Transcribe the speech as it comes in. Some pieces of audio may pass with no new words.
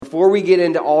before we get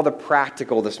into all the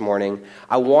practical this morning,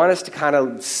 I want us to kind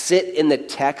of sit in the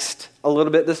text a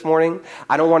little bit this morning.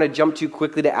 I don't want to jump too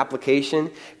quickly to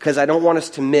application because I don't want us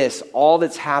to miss all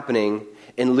that's happening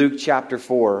in Luke chapter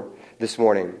 4 this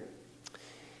morning.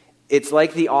 It's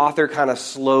like the author kind of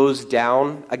slows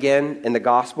down again in the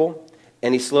gospel,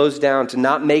 and he slows down to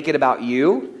not make it about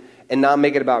you and not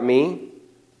make it about me,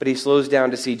 but he slows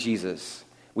down to see Jesus.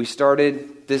 We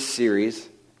started this series,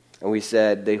 and we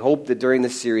said they hope that during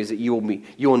this series that you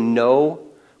will know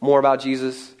more about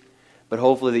Jesus, but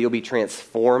hopefully that you'll be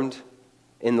transformed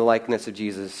in the likeness of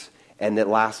Jesus, and that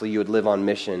lastly you would live on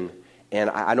mission.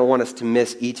 And I don't want us to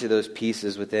miss each of those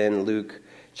pieces within Luke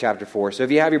chapter 4. So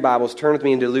if you have your Bibles, turn with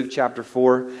me into Luke chapter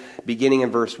 4, beginning in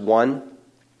verse 1.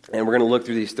 And we're going to look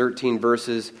through these 13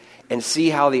 verses and see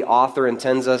how the author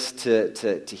intends us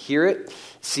to hear it,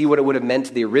 see what it would have meant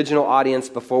to the original audience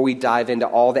before we dive into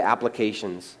all the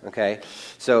applications, okay?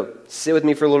 So sit with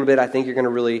me for a little bit. I think you're going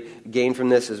to really gain from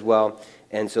this as well.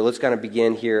 And so let's kind of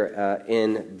begin here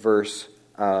in verse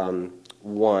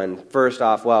 1. First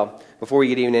off, before we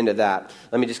get even into that,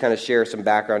 let me just kind of share some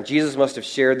background. Jesus must have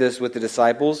shared this with the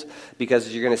disciples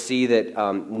because you're going to see that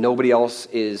nobody else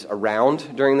is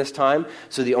around during this time.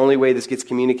 So the only way this gets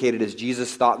communicated is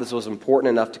Jesus thought this was important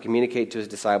enough to communicate to his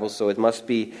disciples, so it must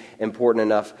be important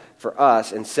enough for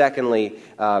us. And secondly,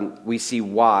 we see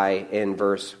why in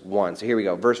verse 1. So here we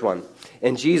go, verse 1.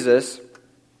 And Jesus,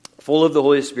 full of the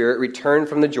Holy Spirit, returned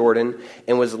from the Jordan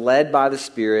and was led by the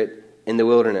Spirit in the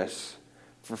wilderness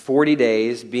for 40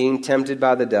 days, being tempted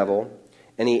by the devil,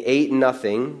 and he ate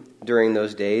nothing during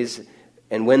those days,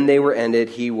 and when they were ended,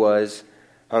 he was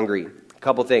hungry. A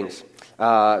couple things.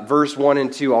 Verse 1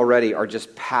 and 2 already are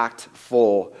just packed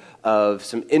full of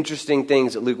some interesting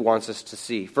things that Luke wants us to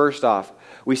see. First off,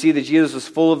 we see that Jesus was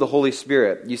full of the Holy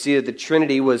Spirit. You see that the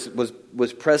Trinity was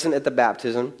present at the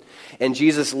baptism, and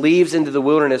Jesus leaves into the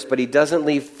wilderness, but he doesn't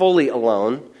leave fully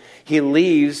alone. He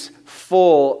leaves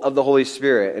full of the Holy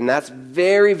Spirit, and that's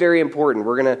very, very important.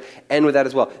 We're going to end with that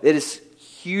as well. It is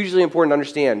hugely important to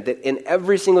understand that in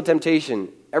every single temptation,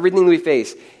 everything we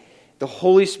face, the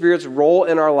Holy Spirit's role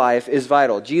in our life is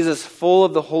vital. Jesus, full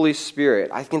of the Holy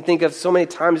Spirit. I can think of so many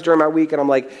times during my week, and I'm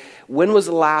like, when was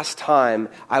the last time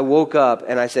I woke up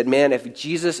and I said, man, if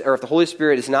Jesus or if the Holy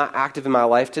Spirit is not active in my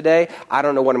life today, I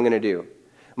don't know what I'm going to do.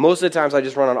 Most of the times I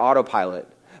just run on autopilot.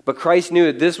 But Christ knew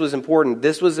that this was important.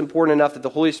 This was important enough that the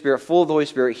Holy Spirit, full of the Holy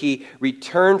Spirit, he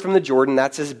returned from the Jordan.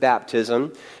 That's his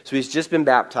baptism. So he's just been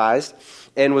baptized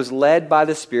and was led by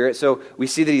the Spirit. So we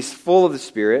see that he's full of the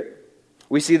Spirit.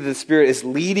 We see that the Spirit is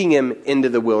leading him into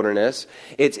the wilderness.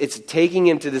 It's taking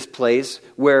him to this place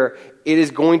where it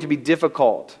is going to be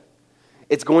difficult.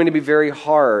 It's going to be very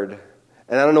hard.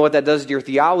 And I don't know what that does to your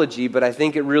theology, but I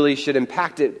think it really should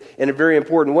impact it in a very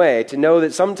important way. To know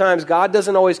that sometimes God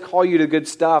doesn't always call you to good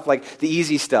stuff, like the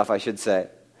easy stuff, I should say.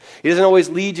 He doesn't always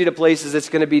lead you to places that's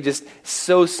going to be just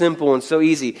so simple and so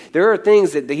easy. There are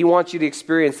things that he wants you to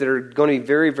experience that are going to be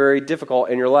very, very difficult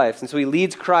in your life. And so he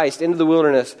leads Christ into the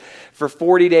wilderness for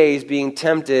 40 days being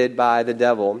tempted by the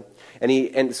devil.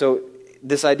 And so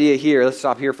this idea here, let's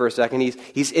stop here for a second.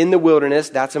 He's in the wilderness.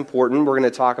 That's important. We're going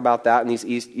to talk about that in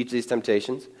each of these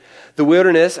temptations. The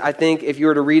wilderness, I think, if you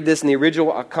were to read this in the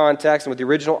original context and with the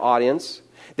original audience,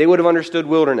 they would have understood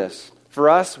wilderness.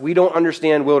 For us, we don't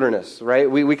understand wilderness, right?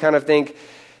 We kind of think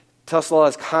Tesla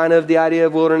is kind of the idea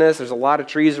of wilderness. There's a lot of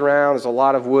trees around. There's a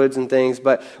lot of woods and things.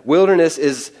 But wilderness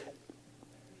is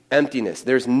emptiness.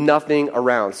 There's nothing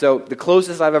around. So the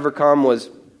closest I've ever come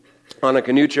was on a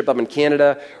canoe trip up in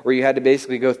Canada, where you had to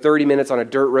basically go 30 minutes on a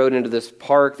dirt road into this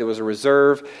park. There was a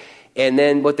reserve. And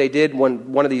then what they did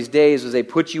one of these days was they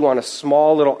put you on a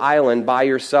small little island by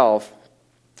yourself,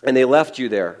 and they left you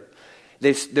there.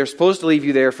 They're supposed to leave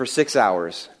you there for 6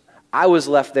 hours. I was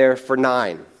left there for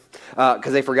 9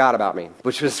 because they forgot about me,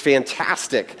 which was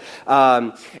fantastic.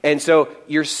 And so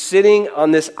you're sitting on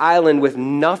this island with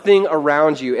nothing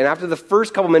around you. And after the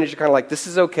first couple minutes, you're kind of like, this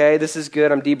is okay, this is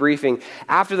good, I'm debriefing.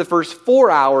 After the first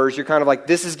 4 hours, you're kind of like,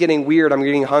 this is getting weird, I'm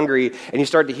getting hungry, and you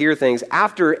start to hear things.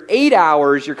 After 8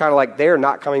 hours, you're kind of like, they're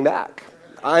not coming back.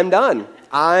 I'm done.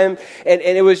 And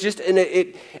it was just,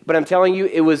 but I'm telling you,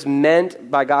 it was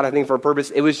meant by God, I think, for a purpose.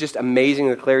 It was just amazing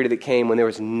the clarity that came when there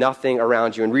was nothing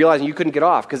around you and realizing you couldn't get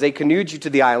off because they canoed you to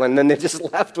the island and then they just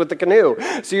left with the canoe.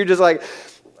 So you're just like,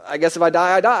 I guess if I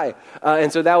die, I die.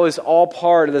 And so that was all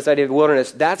part of this idea of the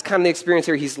wilderness. That's kind of the experience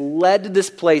here. He's led to this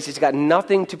place. He's got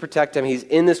nothing to protect him. He's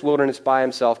in this wilderness by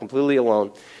himself, completely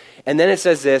alone. And then it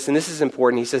says this, and this is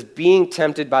important. He says, being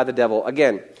tempted by the devil.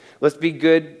 Again, let's be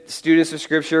good students of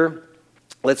Scripture.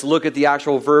 Let's look at the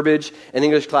actual verbiage in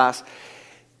English class.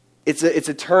 It's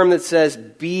a term that says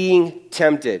being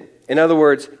tempted. In other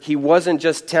words, he wasn't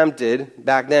just tempted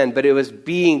back then, but it was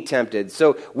being tempted.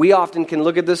 So we often can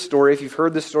look at this story. If you've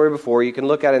heard this story before, you can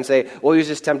look at it and say, well, he was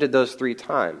just tempted those 3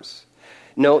 times.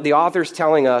 No, the author's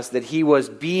telling us that he was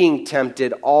being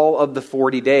tempted all of the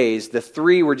 40 days. The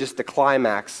 3 were just the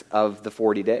climax of the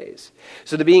 40 days.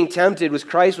 So the being tempted was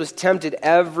Christ was tempted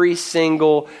every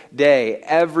single day,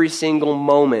 every single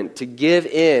moment to give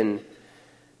in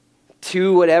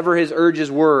to whatever his urges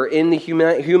were in the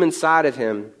human side of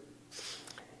him.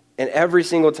 And every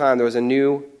single time there was a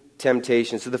new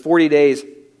temptation. So the 40 days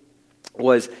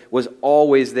was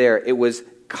always there. It was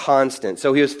constant.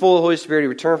 So he was full of the Holy Spirit. He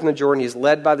returned from the Jordan. He's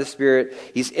led by the Spirit.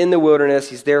 He's in the wilderness.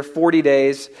 He's there 40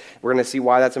 days. We're going to see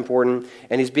why that's important.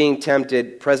 And he's being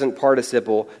tempted, present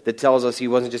participle, that tells us he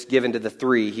wasn't just given to the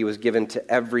 3. He was given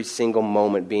to every single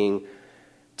moment being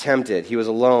tempted. He was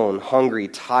alone, hungry,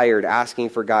 tired, asking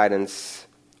for guidance.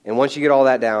 And once you get all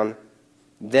that down,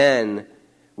 then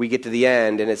we get to the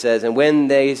end, and it says, and when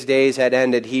these days had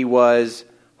ended, he was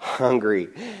hungry.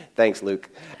 Thanks, Luke.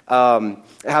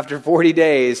 After 40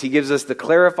 days, he gives us the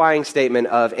clarifying statement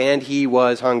of, and he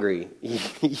was hungry.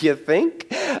 You think?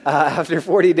 After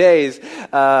 40 days,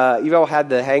 you've all had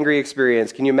the hangry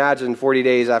experience. Can you imagine 40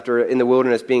 days after in the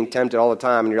wilderness being tempted all the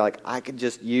time, and you're like, I could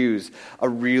just use a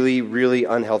really, really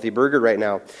unhealthy burger right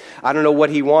now. I don't know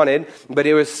what he wanted, but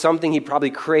it was something he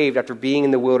probably craved after being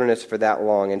in the wilderness for that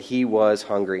long, and he was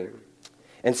hungry.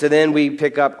 And so then we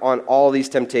pick up on all these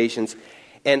temptations.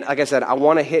 And like I said, I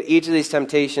want to hit each of these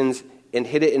temptations and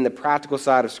hit it in the practical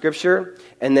side of Scripture,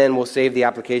 and then we'll save the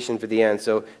application for the end.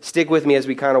 So stick with me as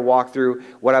we kind of walk through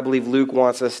what I believe Luke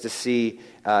wants us to see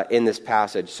in this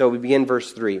passage. So we begin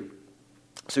verse 3.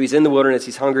 So he's in the wilderness,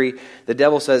 he's hungry. The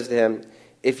devil says to him,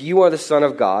 if you are the Son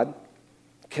of God,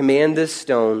 command this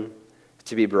stone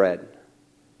to be bread.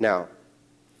 Now,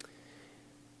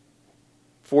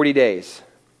 40 days,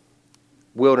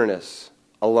 wilderness,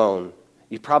 alone.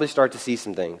 You'd probably start to see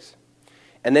some things.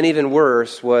 And then even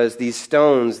worse was these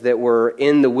stones that were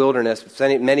in the wilderness.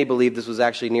 Many believe this was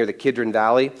actually near the Kidron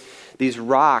Valley. These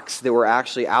rocks that were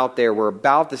actually out there were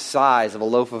about the size of a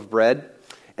loaf of bread,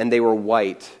 and they were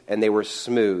white, and they were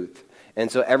smooth.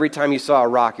 And so every time you saw a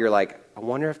rock, you're like, that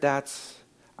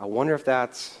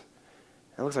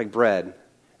looks like bread. And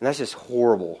that's just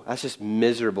horrible. That's just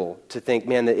miserable to think,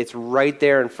 man, that it's right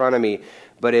there in front of me,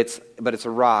 but it's a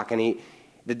rock. And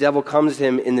the devil comes to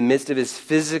him in the midst of his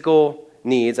physical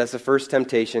needs. That's the first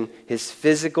temptation. His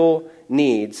physical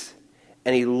needs.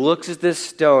 And he looks at this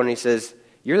stone and he says,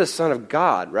 you're the Son of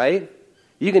God, right?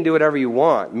 You can do whatever you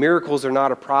want. Miracles are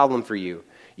not a problem for you.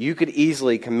 You could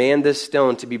easily command this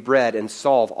stone to be bread and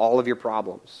solve all of your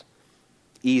problems.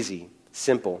 Easy.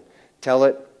 Simple. Tell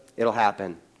it, it'll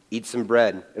happen. Eat some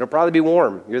bread. It'll probably be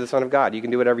warm. You're the Son of God. You can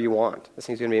do whatever you want. This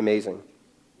thing's going to be amazing.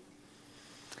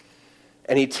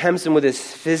 And he tempts him with his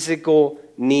physical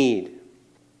need.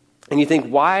 And you think,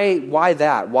 why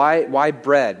that? Why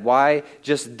bread? Why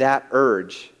just that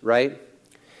urge, right?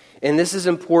 And this is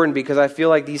important because I feel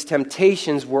like these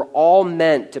temptations were all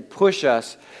meant to push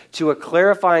us to a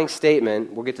clarifying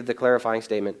statement. We'll get to the clarifying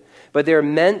statement. But they're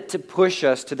meant to push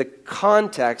us to the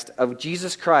context of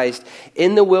Jesus Christ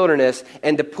in the wilderness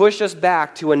and to push us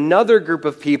back to another group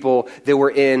of people that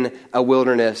were in a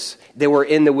wilderness. They were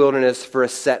in the wilderness for a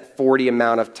set 40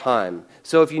 amount of time.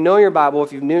 So if you know your Bible,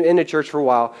 if you've been in the church for a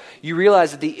while, you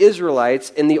realize that the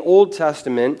Israelites in the Old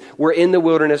Testament were in the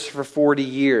wilderness for 40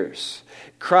 years.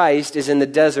 Christ is in the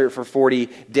desert for 40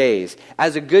 days.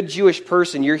 As a good Jewish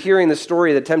person, you're hearing the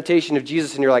story of the temptation of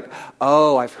Jesus, and you're like,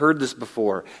 oh, I've heard this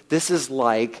before. This is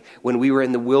like when we were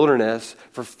in the wilderness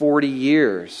for 40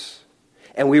 years,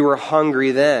 and we were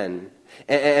hungry then,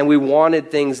 and we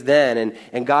wanted things then,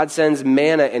 and God sends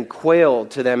manna and quail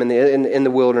to them in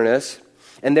the wilderness,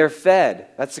 and they're fed.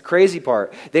 That's the crazy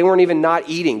part. They weren't even not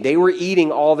eating. They were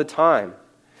eating all the time.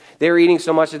 They were eating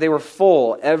so much that they were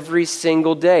full every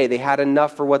single day. They had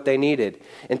enough for what they needed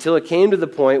until it came to the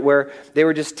point where they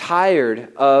were just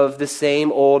tired of the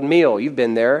same old meal. You've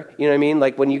been there. You know what I mean?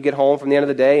 Like when you get home from the end of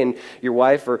the day and your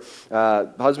wife or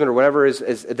husband or whatever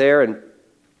is there and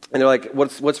they're like,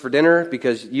 what's for dinner?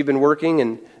 Because you've been working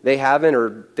and they haven't,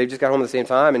 or they just got home at the same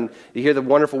time, and you hear the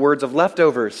wonderful words of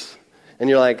leftovers. And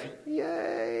you're like,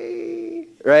 yay,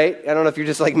 right? I don't know if you're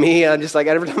just like me. I'm just like,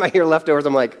 every time I hear leftovers,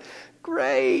 I'm like,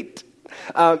 great.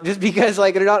 Just because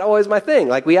like they're not always my thing.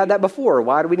 Like we had that before.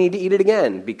 Why do we need to eat it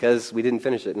again? Because we didn't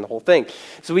finish it and the whole thing.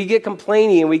 So we get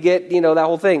complaining and we get, that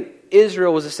whole thing.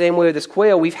 Israel was the same way with this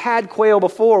quail. We've had quail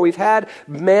before. We've had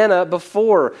manna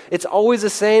before. It's always the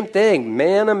same thing.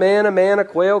 Manna, manna, manna,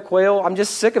 quail, quail. I'm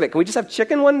just sick of it. Can we just have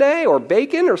chicken one day or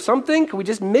bacon or something? Can we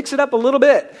just mix it up a little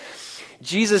bit?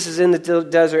 Jesus is in the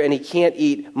desert and he can't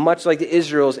eat, much like the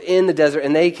Israels in the desert,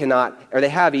 and they cannot, or they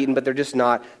have eaten, but they're just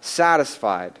not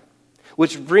satisfied.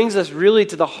 Which brings us really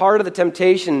to the heart of the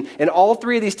temptation. And all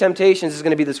three of these temptations is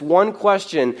going to be this one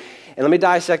question. And let me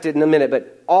dissect it in a minute.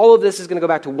 But all of this is going to go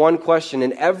back to one question.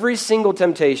 And every single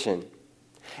temptation,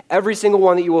 every single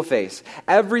one that you will face,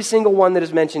 every single one that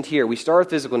is mentioned here, we start with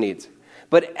physical needs.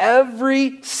 But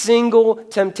every single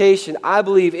temptation, I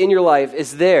believe, in your life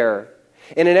is there.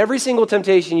 And in every single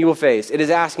temptation you will face, it is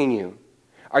asking you,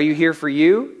 are you here for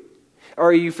you? Or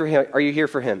are you here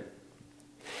for him?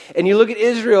 And you look at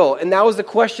Israel, and that was the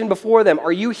question before them.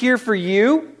 Are you here for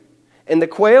you and the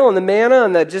quail and the manna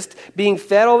and the just being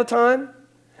fed all the time?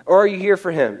 Or are you here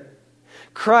for him?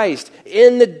 Christ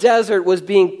in the desert was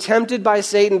being tempted by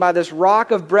Satan by this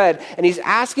rock of bread, and he's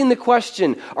asking the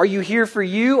question, are you here for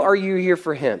you or are you here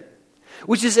for him?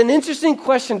 Which is an interesting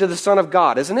question to the Son of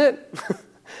God, isn't it?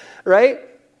 Right?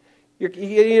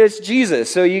 It's Jesus,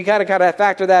 so you kind of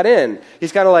factor that in.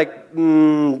 He's kind of like,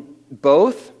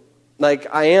 both?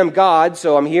 Like, I am God,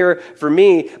 so I'm here for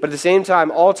me. But at the same time,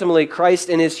 ultimately, Christ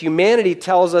in his humanity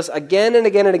tells us again and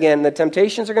again and again, and the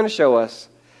temptations are going to show us,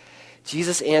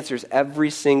 Jesus answers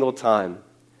every single time,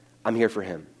 I'm here for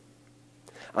him.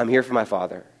 I'm here for my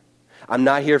Father. I'm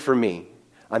not here for me.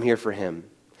 I'm here for him.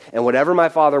 And whatever my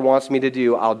Father wants me to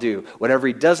do, I'll do. Whatever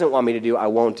he doesn't want me to do, I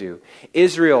won't do.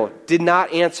 Israel did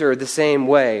not answer the same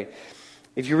way.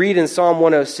 If you read in Psalm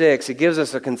 106, it gives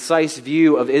us a concise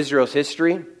view of Israel's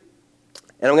history.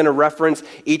 And I'm going to reference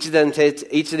each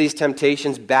of these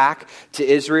temptations back to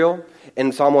Israel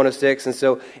in Psalm 106. And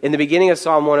so in the beginning of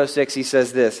Psalm 106, he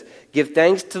says this, give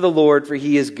thanks to the Lord, for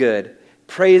he is good.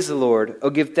 Praise the Lord.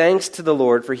 Oh, give thanks to the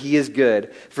Lord, for he is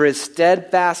good. For his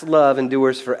steadfast love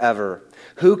endures forever.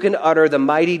 Who can utter the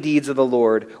mighty deeds of the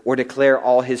Lord or declare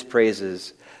all his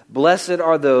praises? Blessed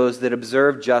are those that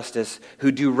observe justice,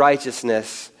 who do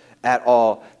righteousness at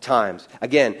all times.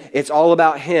 Again, it's all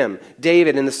about him.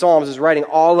 David in the Psalms is writing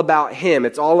all about him.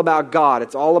 It's all about God.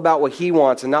 It's all about what he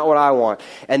wants and not what I want.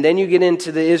 And then you get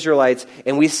into the Israelites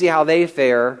and we see how they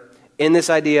fare in this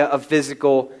idea of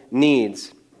physical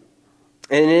needs.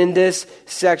 And in this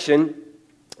section,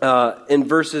 in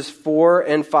verses 4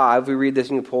 and 5, we read this,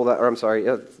 and you pull that, or I'm sorry,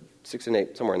 6 and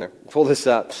 8, somewhere in there. Pull this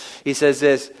up. He says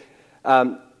this,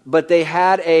 but they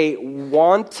had a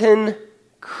wanton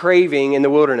craving in the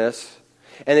wilderness,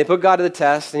 and they put God to the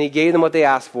test, and he gave them what they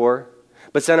asked for,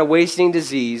 but sent a wasting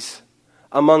disease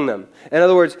among them. In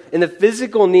other words, in the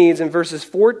physical needs, in verses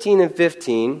 14 and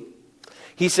 15,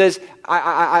 he says,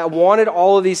 I wanted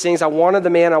all of these things, I wanted the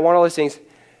man, I wanted all these things,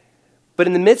 but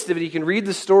in the midst of it, you can read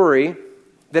the story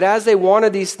that as they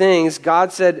wanted these things,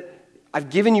 God said,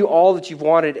 I've given you all that you've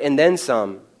wanted and then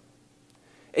some.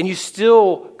 And you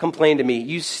still complain to me.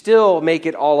 You still make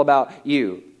it all about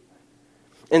you.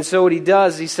 And so what he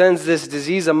does, he sends this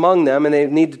disease among them, and they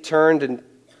need to turn and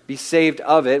be saved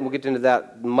of it. We'll get into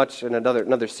that much in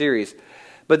another series.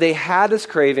 But they had this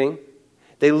craving.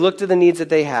 They looked at the needs that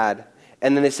they had,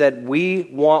 and then they said, we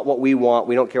want what we want.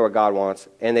 We don't care what God wants.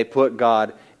 And they put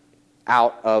God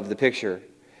out of the picture.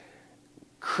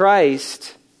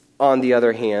 Christ, on the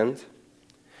other hand,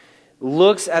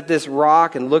 looks at this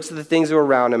rock and looks at the things that are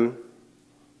around him,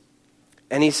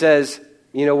 and he says,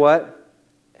 you know what?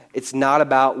 It's not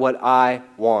about what I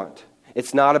want.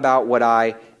 It's not about what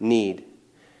I need.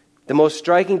 The most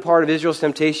striking part of Israel's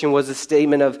temptation was the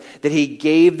statement of that he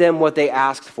gave them what they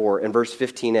asked for in verse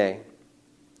 15a. Isn't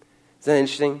that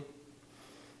interesting?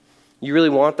 You really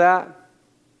want that?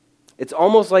 It's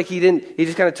almost like he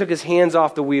just kind of took his hands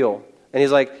off the wheel. And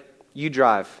he's like, you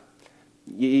drive.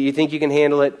 You think you can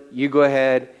handle it? You go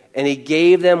ahead. And he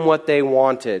gave them what they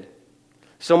wanted.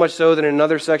 So much so that in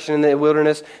another section in the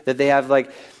wilderness that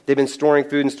they've been storing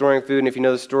food. And if you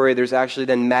know the story, there's actually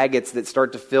then maggots that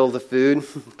start to fill the food.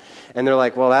 And they're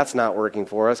like, well, that's not working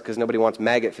for us because nobody wants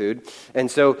maggot food.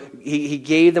 And so he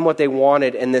gave them what they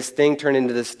wanted, and this thing turned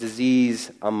into this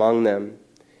disease among them.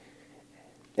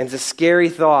 And it's a scary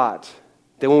thought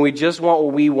that when we just want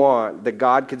what we want, that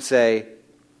God could say,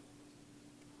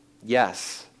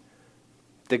 yes.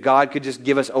 That God could just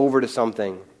give us over to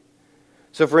something.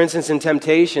 So for instance, in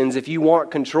temptations, if you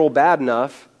want control bad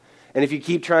enough, and if you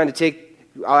keep trying to take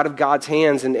out of God's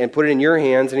hands and put it in your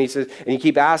hands, and he says, and you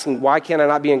keep asking, why can't I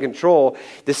not be in control?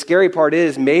 The scary part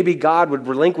is maybe God would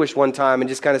relinquish one time and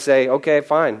just kind of say, okay,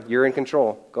 fine, you're in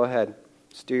control. Go ahead.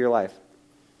 Steer your life.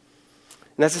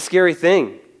 And that's a scary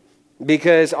thing.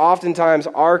 Because oftentimes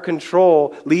our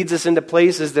control leads us into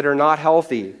places that are not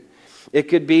healthy. It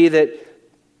could be that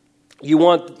you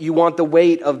want the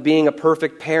weight of being a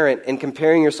perfect parent and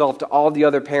comparing yourself to all the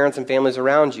other parents and families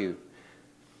around you.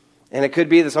 And it could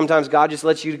be that sometimes God just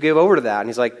lets you give over to that. And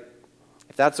he's like,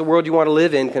 if that's the world you want to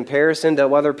live in, comparison to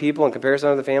other people and comparison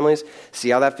to other families, see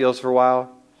how that feels for a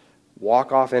while.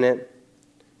 Walk off in it.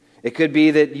 It could be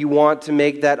that you want to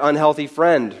make that unhealthy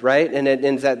friend, right? And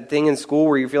it's that thing in school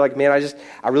where you feel like, man,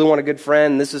 I really want a good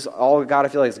friend. And this is all God I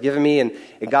feel like is giving me. And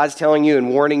God's telling you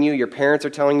and warning you. Your parents are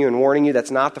telling you and warning you.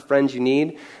 That's not the friends you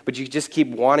need. But you just keep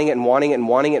wanting it and wanting it and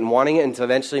wanting it and wanting it until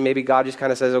eventually maybe God just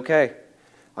kind of says, okay,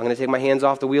 I'm going to take my hands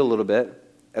off the wheel a little bit.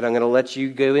 And I'm going to let you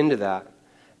go into that.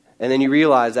 And then you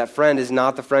realize that friend is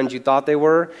not the friend you thought they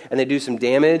were. And they do some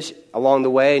damage along the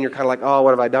way. And you're kind of like, oh,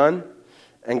 what have I done?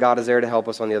 And God is there to help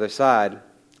us on the other side.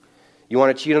 You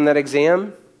want to cheat on that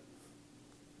exam?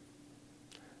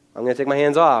 I'm going to take my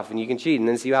hands off, and you can cheat, and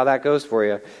then see how that goes for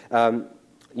you.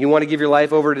 You want to give your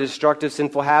life over to destructive,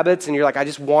 sinful habits, and you're like, I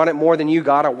just want it more than you,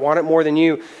 God. I want it more than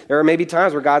you. There are maybe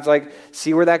times where God's like,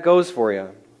 see where that goes for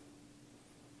you.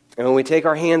 And when we take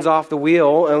our hands off the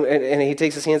wheel, and he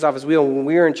takes his hands off his wheel, when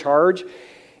we're in charge,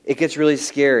 it gets really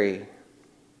scary.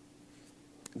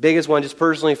 Biggest one, just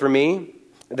personally for me,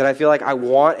 that I feel like I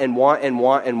want and want and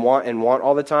want and want and want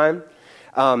all the time.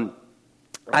 I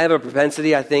have a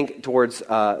propensity, I think, towards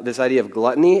this idea of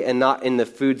gluttony, and not in the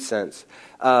food sense.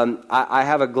 I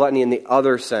have a gluttony in the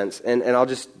other sense, and I'll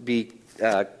just be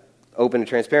open and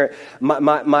transparent.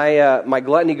 My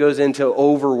gluttony goes into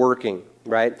overworking,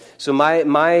 right? So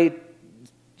my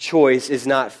choice is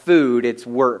not food, it's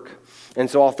work. And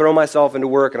so I'll throw myself into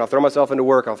work, and I'll throw myself into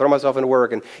work, and I'll throw myself into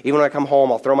work, and even when I come home,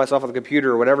 I'll throw myself on the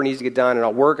computer or whatever needs to get done, and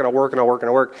I'll work, and I'll work, and I'll work, and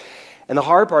I'll work. And the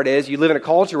hard part is, you live in a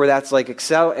culture where that's like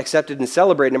accepted and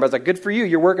celebrated, and everybody's like, good for you,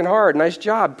 you're working hard, nice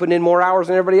job, putting in more hours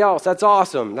than everybody else, that's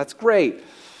awesome, that's great.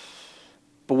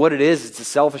 But what it is, it's a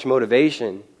selfish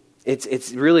motivation.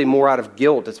 It's really more out of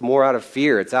guilt, it's more out of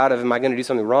fear, it's out of, am I going to do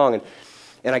something wrong?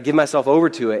 And I give myself over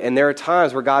to it, and there are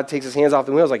times where God takes his hands off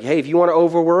the wheels, like, hey, if you want to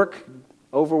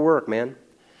overwork, man.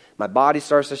 My body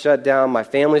starts to shut down. My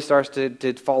family starts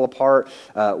to fall apart.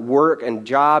 Work and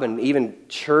job and even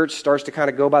church starts to kind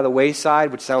of go by the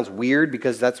wayside, which sounds weird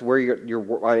because that's where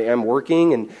I am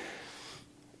working.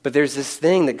 But there's this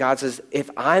thing that God says, if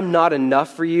I'm not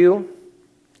enough for you,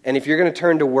 and if you're going to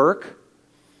turn to work,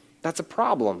 that's a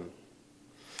problem.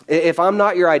 If I'm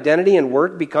not your identity and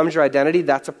work becomes your identity,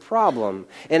 that's a problem.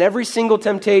 And every single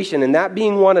temptation, and that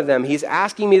being one of them, he's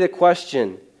asking me the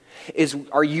question,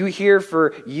 are you here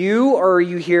for you or are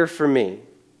you here for me?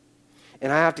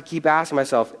 And I have to keep asking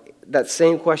myself that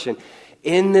same question.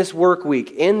 In this work week,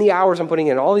 in the hours I'm putting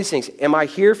in, all these things, am I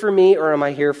here for me or am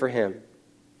I here for him?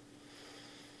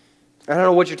 I don't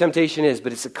know what your temptation is,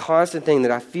 but it's a constant thing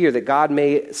that I fear that God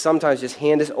may sometimes just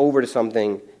hand us over to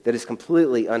something that is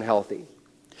completely unhealthy.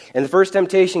 And the first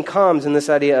temptation comes in this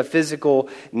idea of physical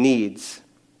needs.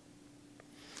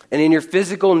 And in your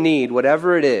physical need,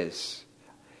 whatever it is,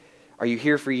 are you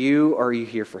here for you or are you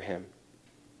here for him?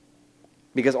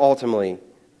 Because ultimately,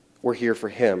 we're here for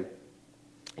him.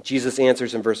 Jesus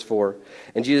answers in verse 4.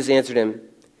 And Jesus answered him,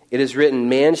 it is written,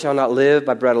 man shall not live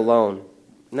by bread alone.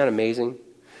 Isn't that amazing?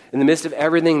 In the midst of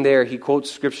everything there, he quotes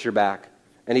scripture back.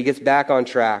 And he gets back on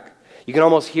track. You can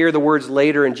almost hear the words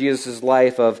later in Jesus'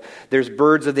 life of there's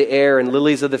birds of the air and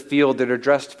lilies of the field that are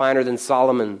dressed finer than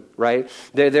Solomon, right?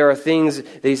 There are things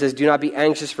that he says, do not be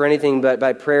anxious for anything, but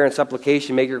by prayer and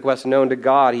supplication make your requests known to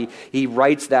God. He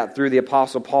writes that through the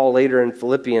Apostle Paul later in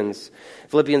Philippians.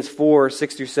 Philippians 4,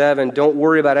 6 through 7, don't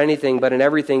worry about anything, but in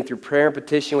everything through prayer and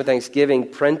petition with thanksgiving,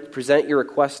 present your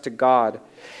requests to God.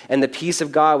 And the peace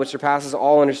of God, which surpasses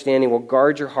all understanding, will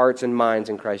guard your hearts and minds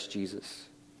in Christ Jesus.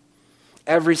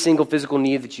 Every single physical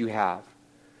need that you have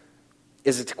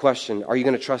is a question, are you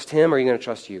going to trust him or are you going to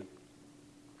trust you?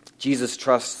 Jesus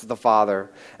trusts the Father,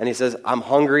 and he says, I'm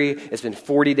hungry, it's been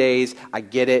 40 days, I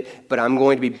get it, but I'm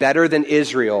going to be better than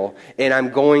Israel, and I'm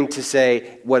going to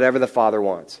say whatever the Father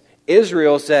wants.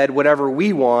 Israel said whatever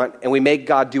we want, and we make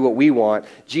God do what we want.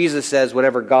 Jesus says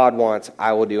whatever God wants,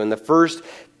 I will do. And the first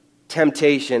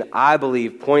temptation, I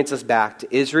believe, points us back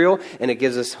to Israel, and it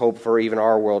gives us hope for even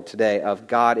our world today of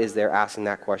God is there asking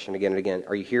that question again and again.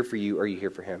 Are you here for you or are you here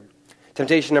for him?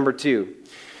 Temptation number 2.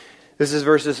 This is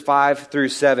verses 5 through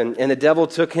 7. And the devil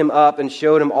took him up and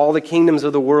showed him all the kingdoms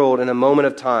of the world in a moment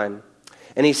of time.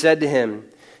 And he said to him,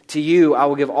 to you I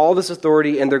will give all this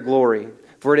authority and their glory,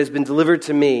 for it has been delivered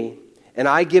to me, and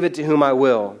I give it to whom I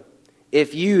will.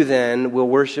 If you then will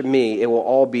worship me, it will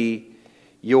all be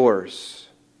yours.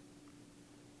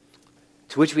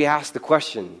 To which we ask the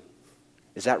question,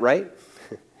 Is that right?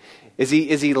 Is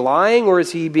he lying or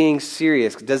is he being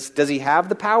serious? Does he have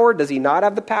the power? Does he not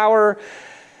have the power?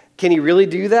 Can he really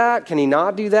do that? Can he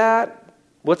not do that?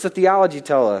 What's the theology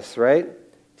tell us, right?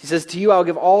 He says, to you I'll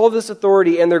give all of this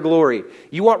authority and their glory.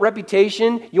 You want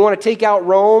reputation? You want to take out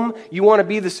Rome? You want to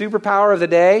be the superpower of the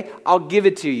day? I'll give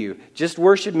it to you. Just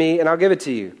worship me and I'll give it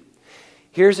to you.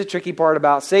 Here's the tricky part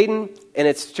about Satan, and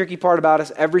it's the tricky part about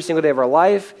us every single day of our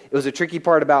life. It was a tricky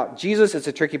part about Jesus. It's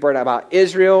a tricky part about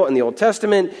Israel in the Old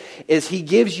Testament, is he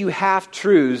gives you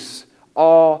half-truths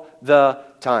all the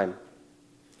time.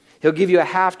 He'll give you a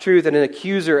half-truth and an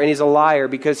accuser, and he's a liar,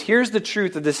 because here's the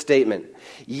truth of this statement.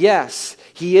 Yes,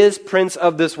 he is prince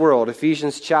of this world.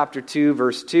 Ephesians chapter 2,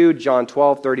 verse 2, John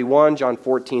 12:31, John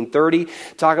 14:30,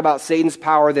 talk about Satan's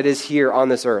power that is here on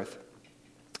this earth.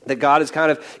 That God has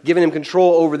kind of given him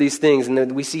control over these things, and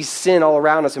then we see sin all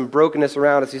around us and brokenness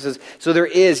around us. He says, so there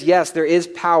is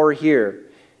power here.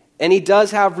 And he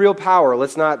does have real power.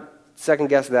 Let's not second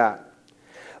guess that.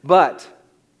 But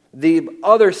the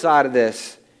other side of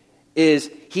this is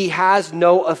he has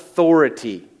no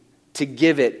authority to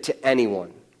give it to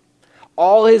anyone.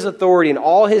 All his authority and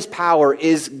all his power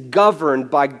is governed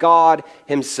by God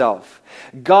himself.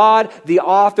 God, the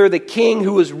author, the king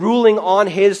who is ruling on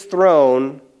his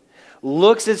throne,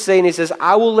 looks at Satan and he says,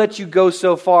 I will let you go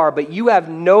so far, but you have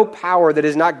no power that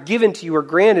is not given to you or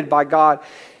granted by God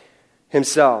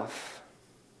himself.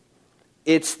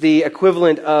 It's the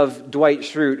equivalent of Dwight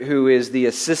Schrute, who is the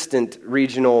assistant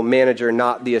regional manager,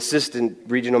 not the assistant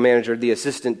regional manager, the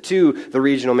assistant to the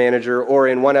regional manager. Or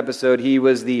in one episode, he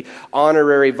was the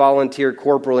honorary volunteer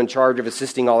corporal in charge of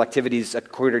assisting all activities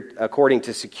according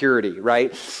to security,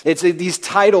 right? It's these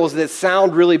titles that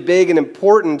sound really big and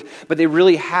important, but they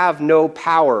really have no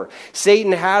power.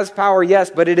 Satan has power,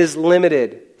 yes, but it is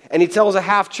limited. And he tells a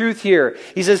half-truth here.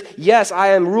 He says, yes, I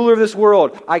am ruler of this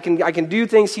world. I can do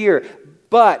things here.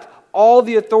 But all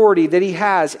the authority that he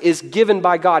has is given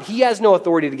by God. He has no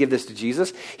authority to give this to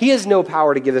Jesus. He has no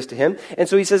power to give this to him. And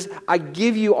so he says, I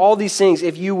give you all these things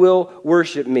if you will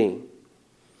worship me.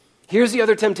 Here's the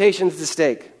other temptations to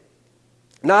stake.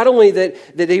 Not only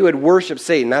that he would worship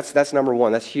Satan, that's number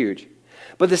one, that's huge.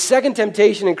 But the second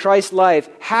temptation in Christ's life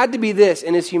had to be this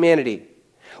in his humanity.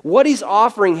 What he's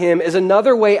offering him is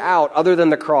another way out other than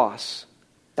the cross.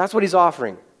 That's what he's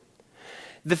offering.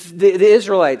 The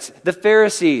Israelites, the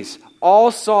Pharisees, all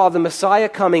saw the Messiah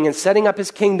coming and setting up his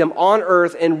kingdom on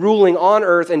earth and ruling on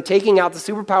earth and taking out the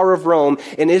superpower of Rome,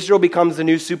 and Israel becomes the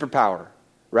new superpower,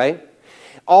 right?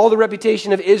 All the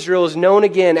reputation of Israel is known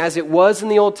again as it was in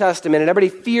the Old Testament, and everybody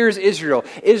fears Israel.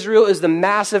 Israel is the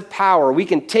massive power. We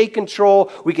can take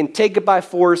control. We can take it by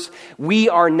force. We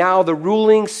are now the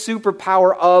ruling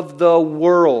superpower of the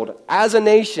world. As a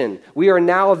nation, we are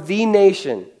now the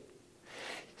nation.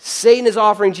 Satan is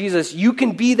offering Jesus, you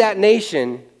can be that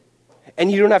nation,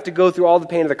 and you don't have to go through all the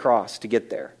pain of the cross to get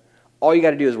there. All you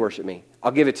got to do is worship me.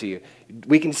 I'll give it to you.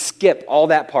 We can skip all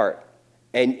that part,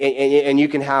 and you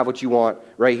can have what you want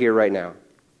right here, right now.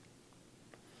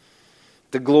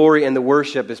 The glory and the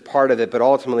worship is part of it, but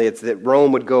ultimately it's that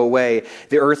Rome would go away,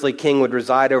 the earthly king would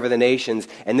reside over the nations,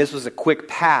 and this was a quick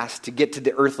pass to get to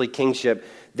the earthly kingship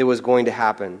that was going to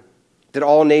happen. That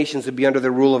all nations would be under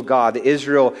the rule of God. That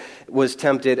Israel was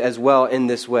tempted as well in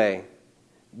this way.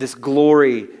 This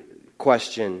glory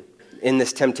question in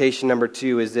this temptation number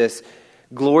 2 is this: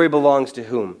 glory belongs to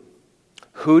whom?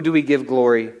 Who do we give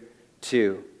glory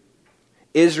to?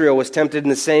 Israel was tempted in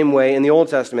the same way in the Old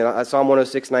Testament, Psalm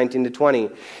 106, 19 to 20.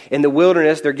 In the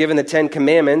wilderness, they're given the 10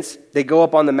 commandments. They go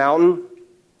up on the mountain,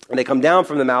 and they come down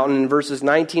from the mountain. In verses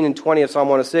 19 and 20 of Psalm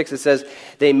 106, it says,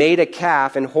 they made a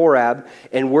calf in Horeb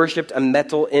and worshipped a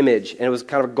metal image. And it was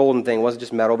kind of a golden thing. It wasn't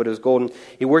just metal, but it was golden.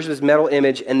 He worshipped this metal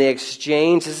image, and they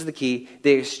exchanged, this is the key,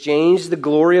 they exchanged the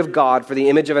glory of God for the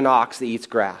image of an ox that eats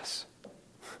grass.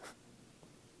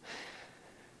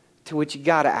 To which you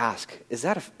got to ask, is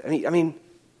that I mean,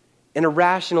 in a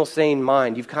rational, sane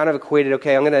mind, you've kind of equated,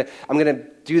 okay, I'm gonna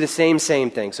do the same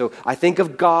thing. So I think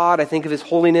of God, I think of his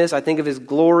holiness, I think of his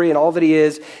glory and all that he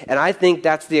is, and I think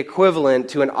that's the equivalent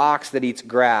to an ox that eats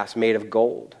grass made of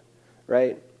gold,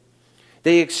 right?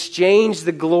 They exchanged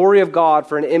the glory of God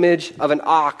for an image of an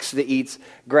ox that eats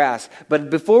grass.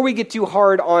 But before we get too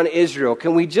hard on Israel,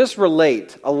 can we just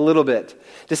relate a little bit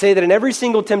to say that in every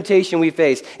single temptation we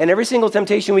face and every single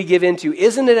temptation we give into,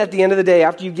 isn't it at the end of the day,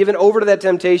 after you've given over to that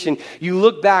temptation, you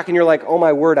look back and you're like, oh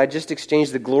my word, I just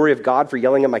exchanged the glory of God for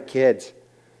yelling at my kids.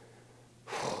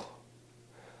 Oh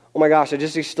my gosh, I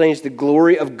just exchanged the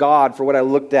glory of God for what I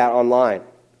looked at online.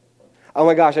 Oh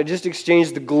my gosh, I just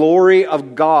exchanged the glory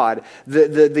of God,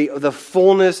 the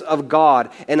fullness of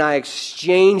God, and I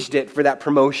exchanged it for that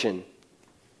promotion.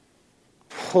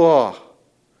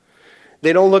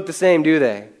 They don't look the same, do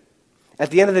they? At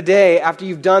the end of the day, after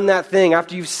you've done that thing,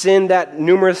 after you've sinned that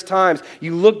numerous times,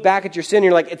 you look back at your sin and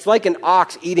you're like, it's like an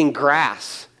ox eating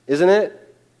grass, isn't it?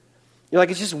 You're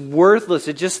like, it's just worthless.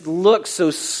 It just looks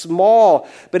so small.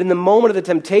 But in the moment of the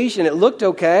temptation, it looked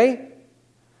okay.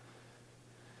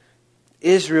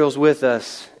 Israel's with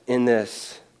us in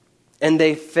this. And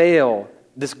they fail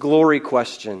this glory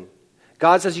question.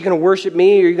 God says, you're going to worship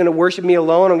me, or you're going to worship me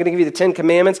alone. I'm going to give you the 10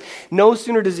 Commandments. No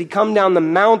sooner does he come down the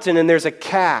mountain and there's a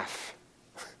calf.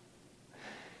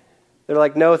 They're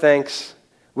like, no, thanks.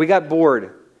 We got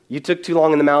bored. You took too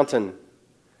long in the mountain.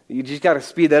 You just got to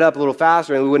speed that up a little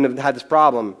faster and we wouldn't have had this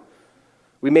problem.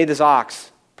 We made this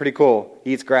ox. Pretty cool.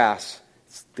 He eats grass.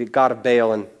 It's the god of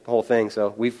Baal and the whole thing.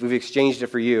 So we've exchanged it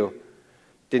for you.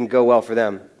 Didn't go well for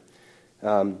them.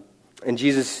 And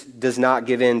Jesus does not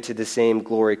give in to the same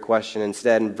glory question.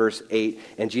 Instead, in verse 8,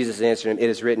 and Jesus answered him, it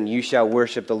is written, you shall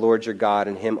worship the Lord your God,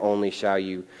 and him only shall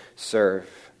you serve.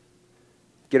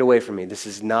 Get away from me. This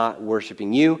is not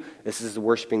worshiping you. This is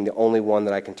worshiping the only one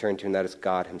that I can turn to, and that is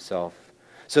God himself.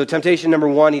 So temptation number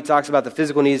 1, he talks about the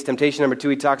physical needs. Temptation number 2,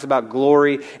 he talks about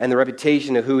glory and the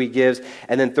reputation of who he gives.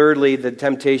 And then thirdly, the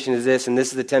temptation is this, and this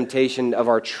is the temptation of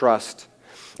our trust.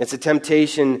 It's a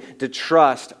temptation to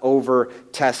trust over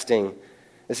testing.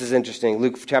 This is interesting.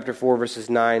 Luke chapter 4, verses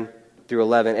 9 through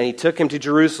 11. And he took him to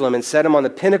Jerusalem and set him on the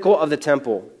pinnacle of the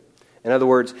temple. In other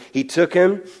words, he took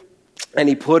him and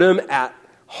he put him at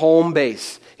home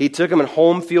base. He took him in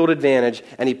home field advantage,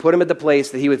 and he put him at the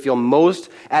place that he would feel most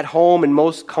at home and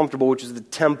most comfortable, which is the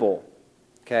temple.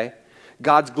 Okay?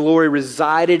 God's glory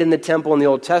resided in the temple in the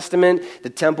Old Testament. The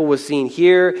temple was seen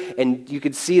here, and you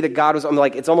could see that God was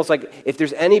like, it's almost like if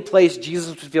there's any place Jesus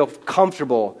would feel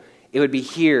comfortable, it would be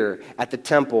here at the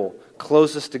temple,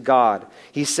 closest to God.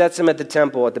 He sets him at the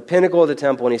temple, at the pinnacle of the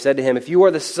temple, and he said to him, if you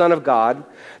are the Son of God,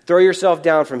 throw yourself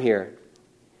down from here.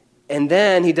 And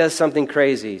then he does something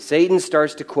crazy. Satan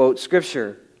starts to quote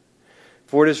Scripture.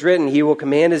 For it is written, he will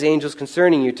command his angels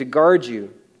concerning you to guard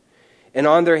you. And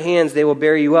on their hands they will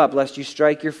bear you up, lest you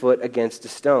strike your foot against a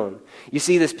stone. You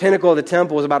see, this pinnacle of the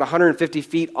temple was about 150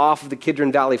 feet off of the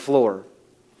Kidron Valley floor.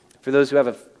 For those who have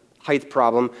a height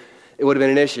problem, it would have been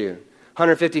an issue.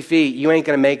 150 feet, you ain't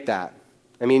going to make that.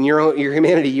 I mean, your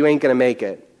humanity, you ain't going to make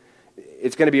it.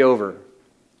 It's going to be over.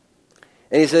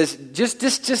 And he says,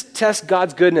 just test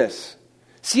God's goodness.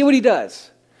 See what he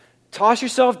does. Toss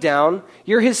yourself down.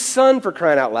 You're his son, for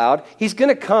crying out loud. He's going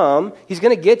to come. He's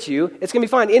going to get you. It's going to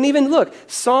be fine. And even, look,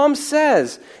 Psalms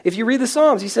says, if you read the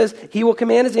Psalms, he says, he will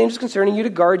command his angels concerning you to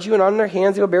guard you, and on their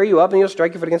hands they will bear you up, and you'll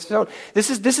strike your foot against a stone. This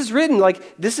is written,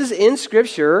 like, this is in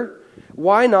Scripture.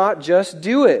 Why not just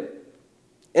do it?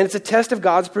 And it's a test of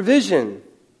God's provision,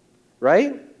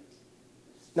 right?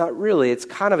 Not really. It's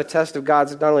kind of a test of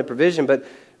God's not only provision, but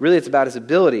really it's about his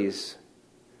abilities.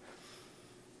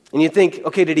 And you think,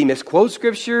 okay, did he misquote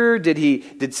Scripture?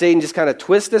 Did Satan just kind of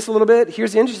twist this a little bit?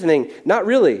 Here's the interesting thing. Not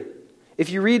really. If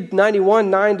you read 91,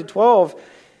 9 to 12,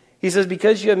 he says,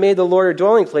 because you have made the Lord your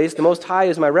dwelling place, the Most High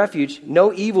is my refuge,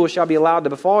 no evil shall be allowed to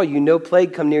befall you, no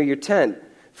plague come near your tent.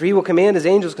 For he will command his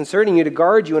angels concerning you to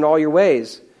guard you in all your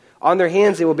ways. On their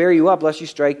hands they will bear you up, lest you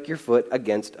strike your foot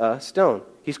against a stone.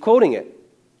 He's quoting it.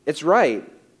 It's right.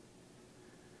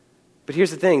 But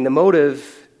here's the thing. The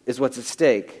motive is what's at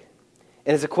stake.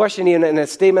 And it's a question and a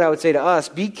statement I would say to us,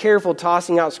 be careful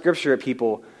tossing out Scripture at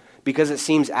people because it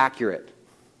seems accurate.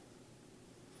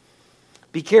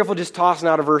 Be careful just tossing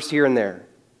out a verse here and there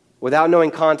without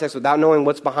knowing context, without knowing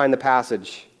what's behind the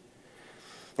passage.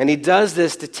 And he does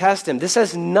this to test him. This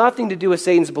has nothing to do with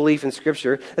Satan's belief in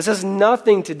Scripture. This has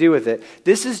nothing to do with it.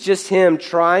 This is just him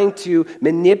trying to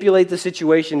manipulate the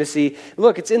situation to see,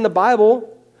 look, it's in the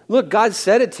Bible. Look, God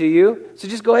said it to you, so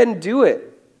just go ahead and do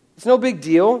it. It's no big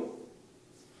deal.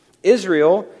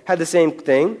 Israel had the same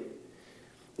thing.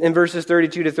 In verses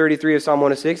 32 to 33 of Psalm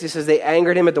 106, he says, they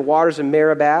angered him at the waters of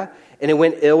Meribah, and it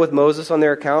went ill with Moses on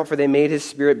their account, for they made his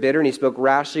spirit bitter, and he spoke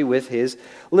rashly with his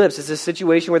lips. It's a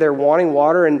situation where they're wanting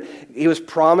water, and he was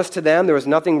promised to them. There was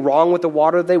nothing wrong with the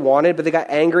water that they wanted, but they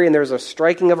got angry, and there was a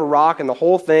striking of a rock and the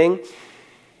whole thing.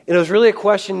 And it was really a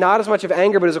question not as much of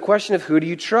anger, but it was a question of who do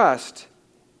you trust?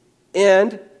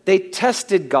 And they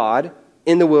tested God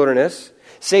in the wilderness.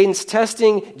 Satan's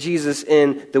testing Jesus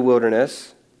in the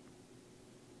wilderness.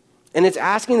 And it's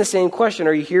asking the same question,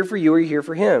 are you here for you or are you here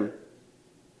for him?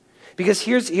 Because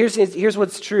here's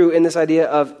what's true in this idea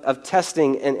of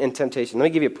testing and temptation. Let me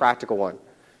give you a practical one.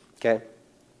 Okay?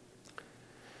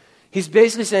 He's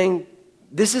basically saying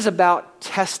this is about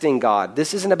testing God.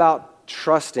 This isn't about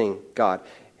trusting God.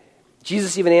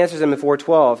 Jesus even answers him in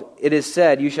 4:12. It is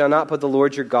said, you shall not put the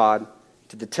Lord your God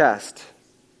to the test.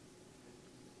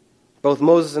 both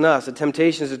Moses and us. The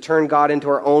temptation is to turn God into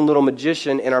our own little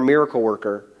magician and our miracle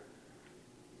worker.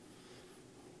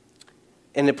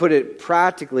 And to put it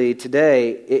practically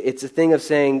today, it's a thing of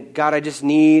saying, God, I just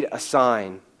need a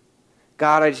sign.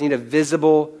 God, I just need a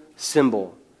visible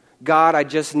symbol. God, I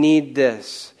just need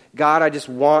this. God, I just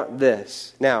want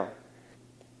this. Now,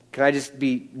 can I just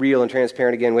be real and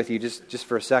transparent again with you just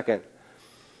for a second?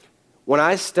 When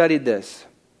I studied this,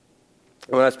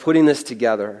 when I was putting this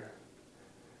together,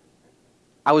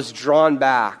 I was drawn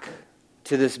back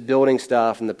to this building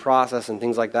stuff and the process and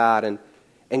things like that.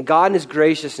 And God in His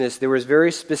graciousness, there was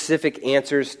very specific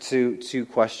answers to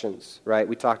questions, right?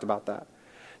 We talked about that.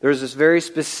 There was this very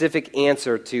specific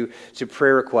answer to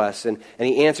prayer requests, and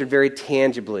He answered very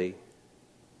tangibly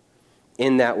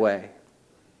in that way.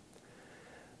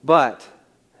 But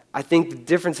I think the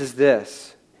difference is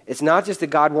this. It's not just that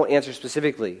God won't answer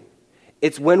specifically.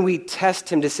 It's when we test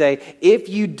Him to say, if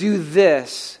you do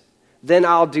this, then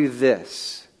I'll do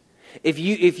this. If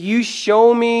you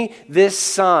show me this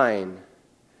sign,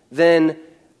 then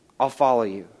I'll follow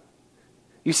you.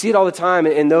 You see it all the time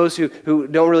in those who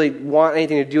don't really want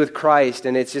anything to do with Christ,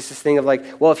 and it's just this thing of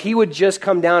like, well, if He would just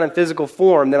come down in physical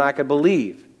form, then I could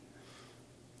believe.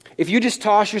 If you just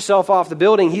toss yourself off the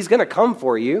building, He's going to come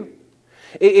for you.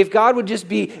 If God would just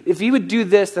if He would do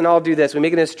this, then I'll do this. We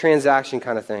make it this transaction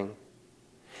kind of thing.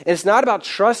 And it's not about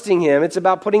trusting Him, it's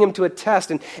about putting Him to a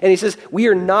test. And He says, we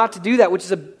are not to do that, which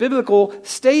is a biblical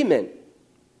statement.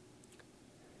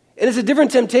 And it's a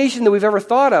different temptation than we've ever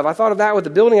thought of. I thought of that with the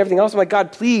building and everything else. I'm like,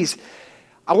 God, please,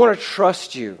 I want to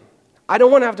trust you. I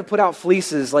don't want to have to put out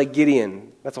fleeces like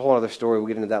Gideon. That's a whole other story. We'll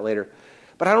get into that later.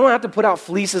 But I don't want to have to put out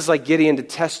fleeces like Gideon to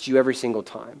test you every single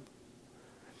time.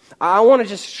 I want to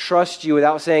just trust you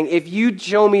without saying, if you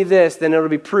show me this, then it'll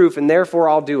be proof, and therefore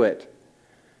I'll do it.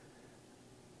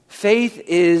 Faith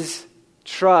is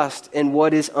trust in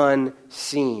what is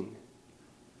unseen.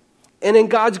 And in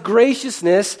God's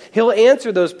graciousness, He'll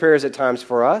answer those prayers at times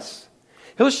for us.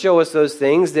 He'll show us those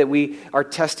things that we are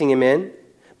testing Him in.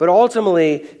 But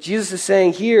ultimately, Jesus is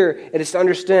saying here, and it's to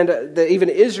understand that even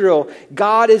Israel,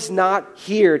 God is not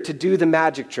here to do the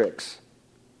magic tricks.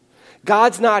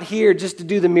 God's not here just to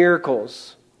do the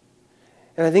miracles.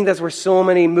 And I think that's where so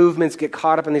many movements get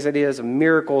caught up in these ideas of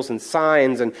miracles and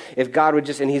signs. And if God would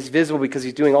just, and He's visible because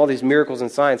He's doing all these miracles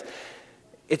and signs.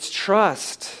 It's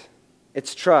trust.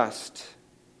 It's trust.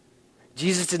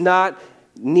 Jesus did not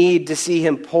need to see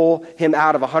Him pull him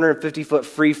out of a 150-foot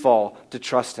free fall to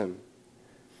trust Him.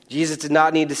 Jesus did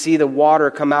not need to see the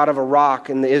water come out of a rock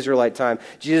in the Israelite time.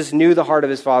 Jesus knew the heart of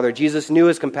His Father. Jesus knew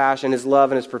His compassion, His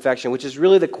love, and His perfection, which is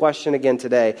really the question again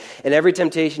today. In every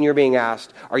temptation you're being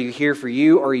asked, are you here for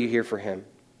you or are you here for Him?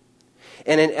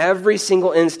 And in every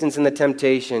single instance in the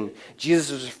temptation,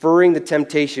 Jesus was referring the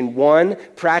temptation, one,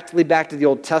 practically back to the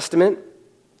Old Testament,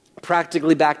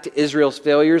 practically back to Israel's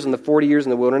failures in the 40 years in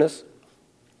the wilderness.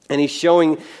 And He's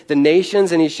showing the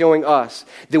nations and He's showing us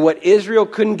that what Israel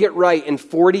couldn't get right in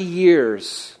 40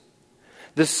 years,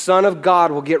 the Son of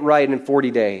God will get right in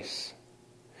 40 days.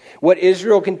 What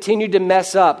Israel continued to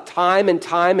mess up time and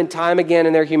time and time again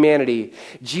in their humanity,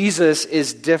 Jesus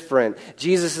is different.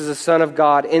 Jesus is the Son of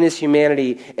God in His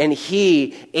humanity, and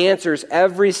He answers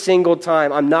every single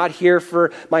time. I'm not here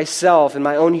for myself and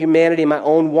my own humanity and my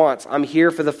own wants. I'm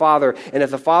here for the Father. And if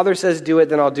the Father says do it,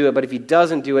 then I'll do it. But if He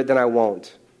doesn't do it, then I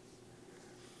won't.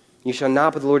 You shall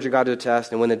not put the Lord your God to a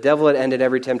test. And when the devil had ended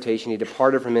every temptation, he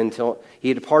departed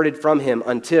from him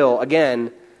until,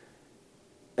 again,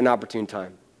 an opportune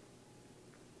time.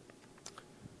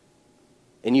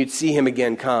 And you'd see Him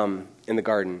again come in the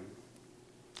garden.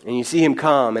 And you see Him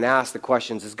come and ask the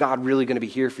questions, is God really going to be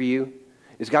here for you?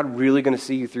 Is God really going to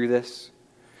see you through this?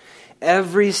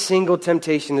 Every single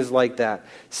temptation is like that.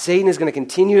 Satan is going to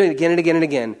continue again and again and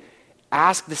again,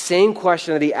 ask the same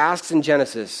question that he asks in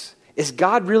Genesis. Is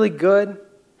God really good?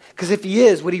 Because if He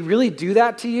is, would He really do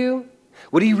that to you?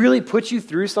 Would He really put you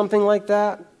through something like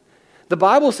that? The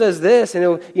Bible says this, and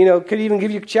it could even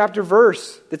give you a chapter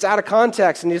verse that's out of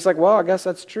context, and you're just like, well, I guess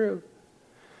that's true.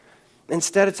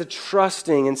 Instead, it's a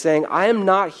trusting and saying, I am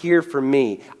not here for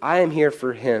me. I am here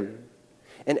for Him.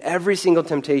 And every single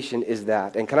temptation is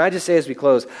that. And can I just say as we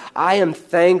close, I am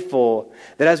thankful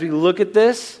that as we look at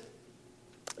this,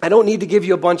 I don't need to give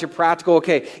you a bunch of practical,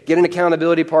 okay, get an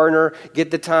accountability partner, get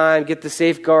the time, get the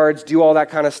safeguards, do all that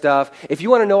kind of stuff. If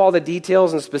you want to know all the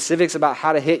details and specifics about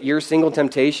how to hit your single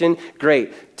temptation,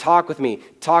 great. Talk with me.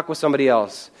 Talk with somebody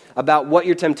else about what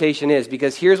your temptation is,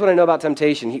 because here's what I know about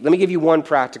temptation. Let me give you one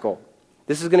practical.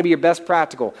 This is going to be your best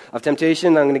practical of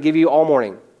temptation I'm going to give you all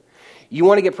morning. You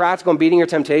want to get practical in beating your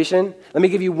temptation? Let me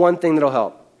give you one thing that'll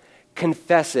help.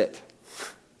 Confess it.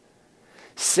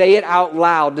 Say it out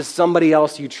loud to somebody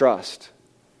else you trust.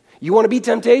 You want to beat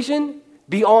temptation?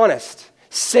 Be honest.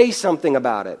 Say something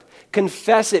about it.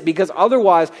 Confess it, because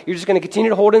otherwise you're just going to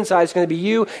continue to hold it inside. It's going to be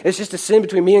you. It's just a sin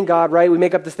between me and God, right? We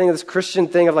make up this Christian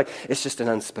thing of like, it's just an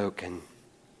unspoken.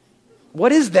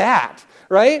 What is that,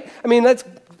 right? I mean, that's,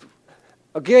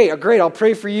 okay, great, I'll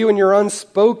pray for you and your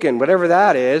unspoken, whatever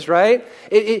that is, right?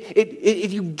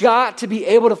 You've got to be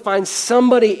able to find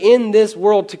somebody in this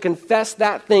world to confess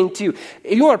that thing to.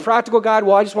 If you want a practical guide,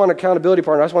 well, I just want an accountability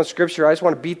partner. I just want scripture. I just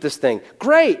want to beat this thing.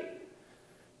 Great.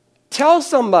 Tell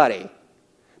somebody.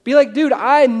 Be like, dude,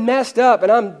 I messed up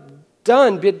and I'm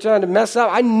done trying to mess up.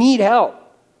 I need help.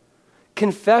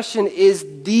 Confession is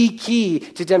the key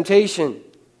to temptation.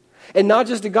 And not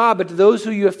just to God, but to those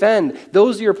who you offend,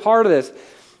 those who are part of this.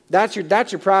 That's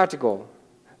your practical.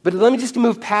 But let me just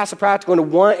move past the practical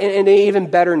into even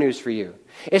better news for you.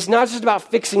 It's not just about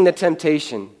fixing the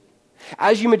temptation.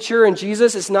 As you mature in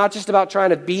Jesus, it's not just about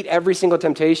trying to beat every single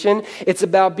temptation. It's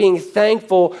about being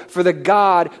thankful for the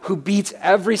God who beats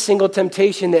every single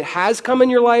temptation that has come in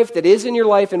your life, that is in your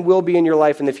life, and will be in your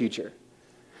life in the future.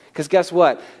 Because guess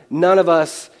what? None of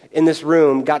us in this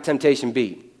room got temptation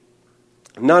beat.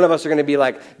 None of us are going to be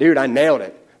like, dude, I nailed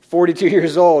it. 42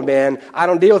 years old, man. I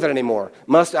don't deal with it anymore.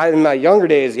 In my younger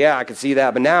days, yeah, I could see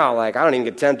that. But now, I don't even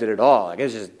get tempted at all.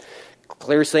 It's just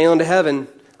clear sailing to heaven.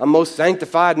 I'm most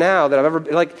sanctified now that I've ever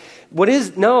been.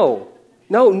 No,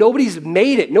 nobody's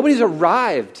made it. Nobody's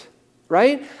arrived,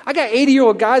 right? I got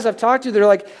 80-year-old guys I've talked to that are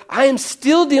like, I am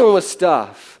still dealing with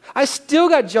stuff. I still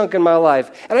got junk in my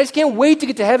life. And I just can't wait to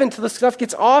get to heaven until the stuff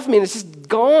gets off me and it's just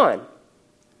gone.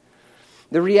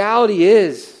 The reality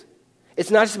is, it's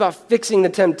not just about fixing the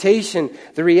temptation.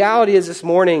 The reality is this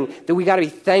morning that we got to be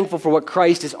thankful for what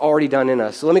Christ has already done in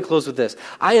us. So let me close with this.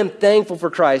 I am thankful for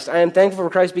Christ. I am thankful for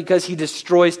Christ because he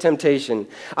destroys temptation.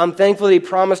 I'm thankful that he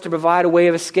promised to provide a way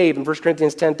of escape in 1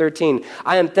 Corinthians 10:13.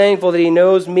 I am thankful that he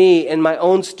knows me and my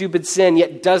own stupid sin,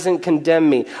 yet doesn't condemn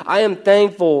me. I am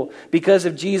thankful because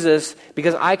of Jesus,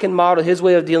 because I can model his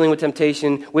way of dealing with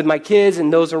temptation with my kids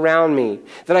and those around me,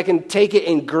 that I can take it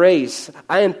in grace.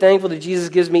 I am thankful that Jesus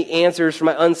gives me answers for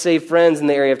my unsaved friends in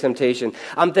the area of temptation.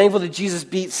 I'm thankful that Jesus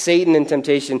beat Satan in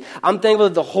temptation. I'm thankful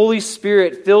that the Holy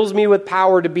Spirit fills me with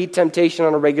power to beat temptation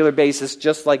on a regular basis,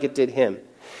 just like it did him.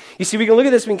 You see, we can look at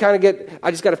this, we can kind of get,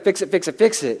 I just got to fix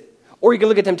it. Or you can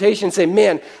look at temptation and say,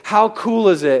 man, how cool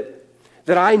is it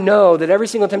that I know that every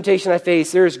single temptation I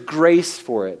face, there is grace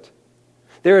for it.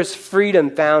 There is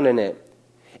freedom found in it.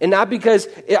 And not because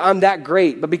I'm that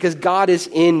great, but because God is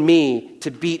in me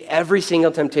to beat every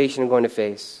single temptation I'm going to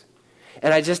face.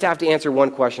 And I just have to answer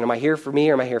one question. Am I here for me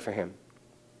or am I here for him?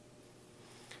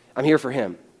 I'm here for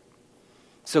him.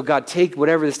 So God, take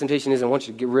whatever this temptation is. I want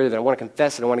you to get rid of it. I want to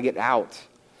confess it. I want to get out.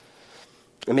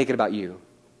 And make it about you.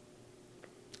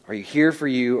 Are you here for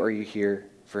you or are you here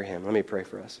for him? Let me pray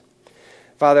for us.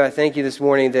 Father, I thank you this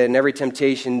morning that in every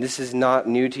temptation, this is not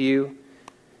new to you.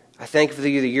 I thank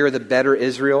you that you're the better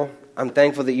Israel. I'm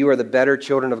thankful that you are the better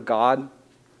children of God.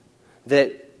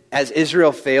 That as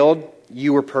Israel failed,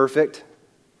 you were perfect.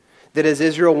 That as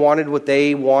Israel wanted what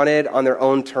they wanted on their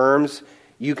own terms,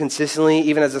 you consistently,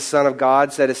 even as a son of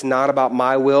God, said it's not about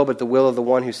my will, but the will of the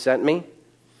one who sent me.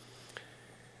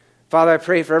 Father, I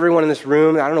pray for everyone in this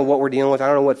room. I don't know what we're dealing with. I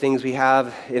don't know what things we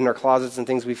have in our closets and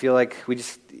things we feel like we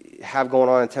just have going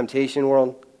on in the temptation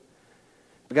world.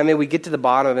 But God, may we get to the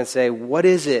bottom of it and say, what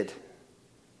is it?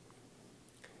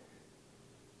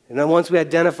 And then once we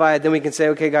identify it, then we can say,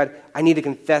 okay, God, I need to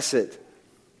confess it.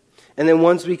 And then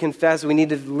once we confess, we need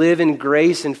to live in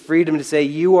grace and freedom to say,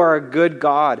 you are a good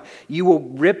God. You will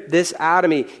rip this out of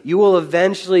me. You will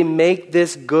eventually make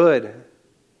this good.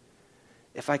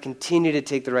 If I continue to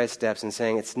take the right steps and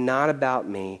saying, it's not about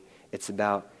me, it's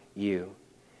about you.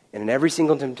 And in every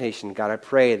single temptation, God, I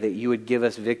pray that you would give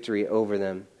us victory over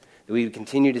them. That we would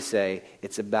continue to say,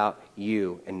 it's about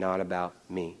you and not about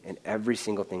me in every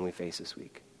single thing we face this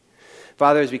week.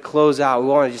 Father, as we close out, we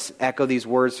want to just echo these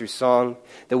words through song,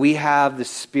 that we have the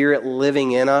Spirit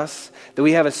living in us, that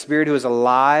we have a Spirit who is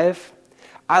alive.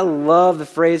 I love the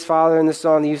phrase, Father, in the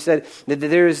song that you said, that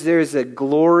there is a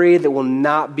glory that will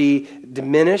not be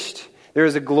diminished. There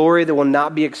is a glory that will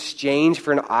not be exchanged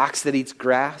for an ox that eats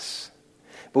grass.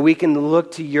 But we can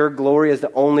look to your glory as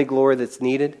the only glory that's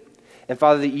needed. And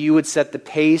Father, that you would set the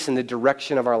pace and the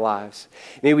direction of our lives.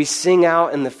 May we sing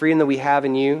out in the freedom that we have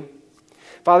in you.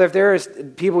 Father, if there is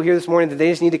people here this morning that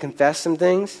they just need to confess some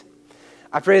things,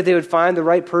 I pray that they would find the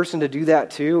right person to do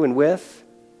that to and with.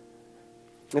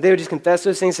 If they would just confess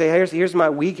those things, say, hey, here's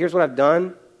my week, here's what I've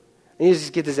done. And you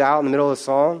just get this out in the middle of the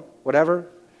song, whatever.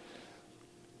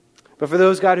 But for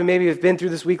those, God, who maybe have been through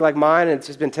this week like mine, and it's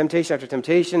just been temptation after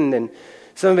temptation, and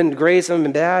some have been great, some have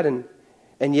been bad,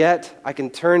 and yet I can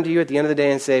turn to you at the end of the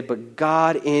day and say, but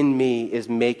God in me is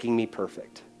making me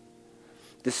perfect.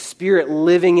 The Spirit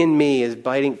living in me is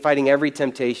fighting every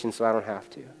temptation so I don't have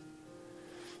to.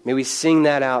 May we sing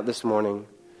that out this morning.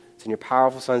 It's in your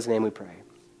powerful Son's name we pray.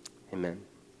 Amen.